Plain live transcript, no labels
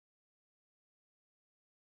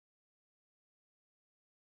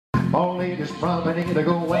All ladies promenade to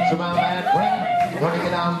go once around that ring. Gonna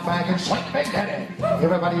get on back and swing, big daddy.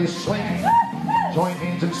 Everybody swing. Join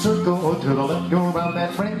hands and circle to the left, go around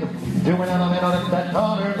that ring. Doing element on that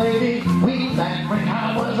corner, lady. We that ring.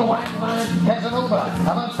 I was a white line, Casanova.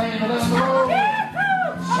 I'm a fan of the road.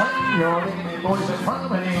 Swing your lady, boys and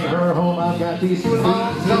promenade. Her home, I've got these three.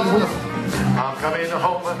 I'm coming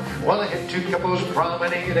home, well I get two couples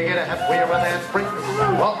promenade, I get a halfway around that ring,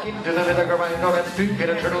 walk into the middle, grind on that two, get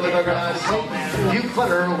a turn on the dog, I say, you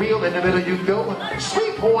flutter, wheel in the middle you go,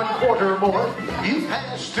 sweep 1/4 more, you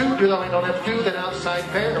pass two to the line on that two, then outside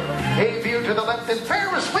pair, a view to the left and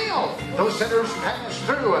Ferris wheel, those centers pass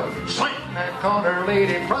through, swing that corner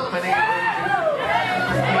lady promenade.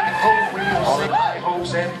 All in high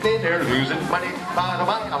hopes and then they're losing money by the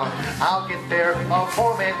mile. I'll get there, a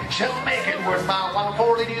poor man shall make it worth my while.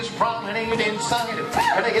 Four ladies promenade inside.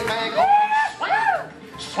 Gonna get back home,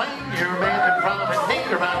 swing your man and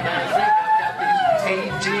promenade around that ring. I've got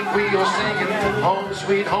these 18 wheels singing, home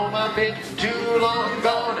sweet home, I've been too long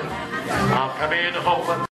gone. I'm coming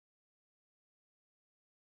home.